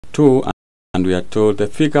2, and we are told the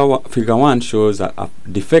figure 1 shows a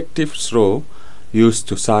defective straw used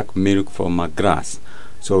to suck milk from a grass.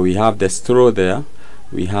 So we have the straw there,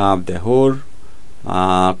 we have the hole.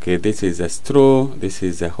 Okay, this is a straw, this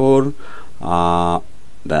is a hole,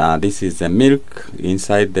 this is the milk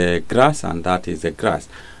inside the grass, and that is the grass.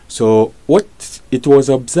 So what it was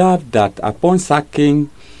observed that upon sucking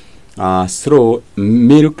straw,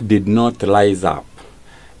 milk did not rise up.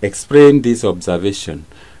 Explain this observation.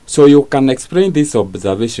 So you can explain this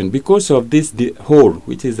observation because of this hole,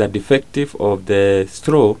 which is a defective of the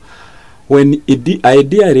straw. When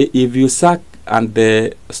ideally, if you suck and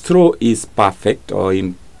the straw is perfect or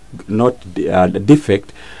in not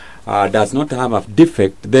defect, does not have a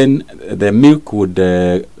defect, then the milk would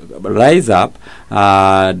rise up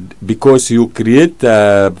because you create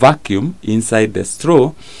a vacuum inside the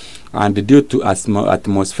straw, and due to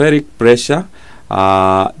atmospheric pressure,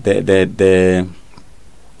 the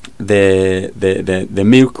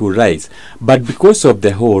milk will rise. But because of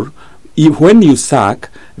the hole, when you suck,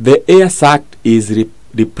 the air sucked is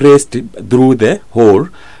repressed through the hole,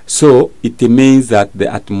 so it means that the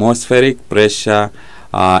atmospheric pressure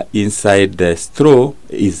inside the straw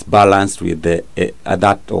is balanced with the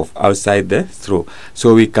that of outside the straw.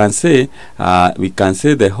 So we can say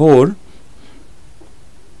the hole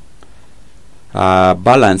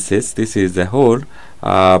balances. This is the hole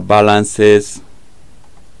balances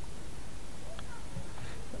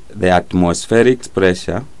the atmospheric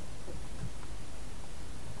pressure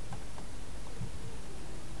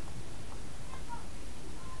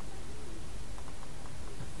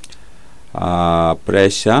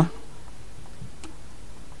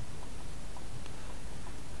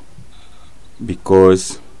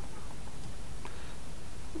because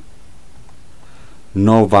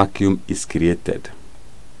no vacuum is created.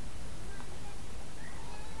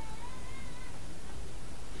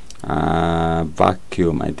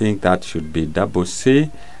 Vacuum, I think that should be double C.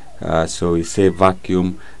 So we say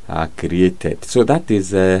vacuum created. So that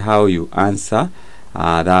is how you answer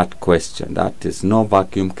that question. That is no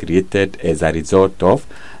vacuum created as a result of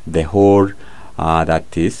the hole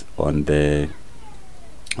that is on the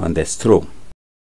straw.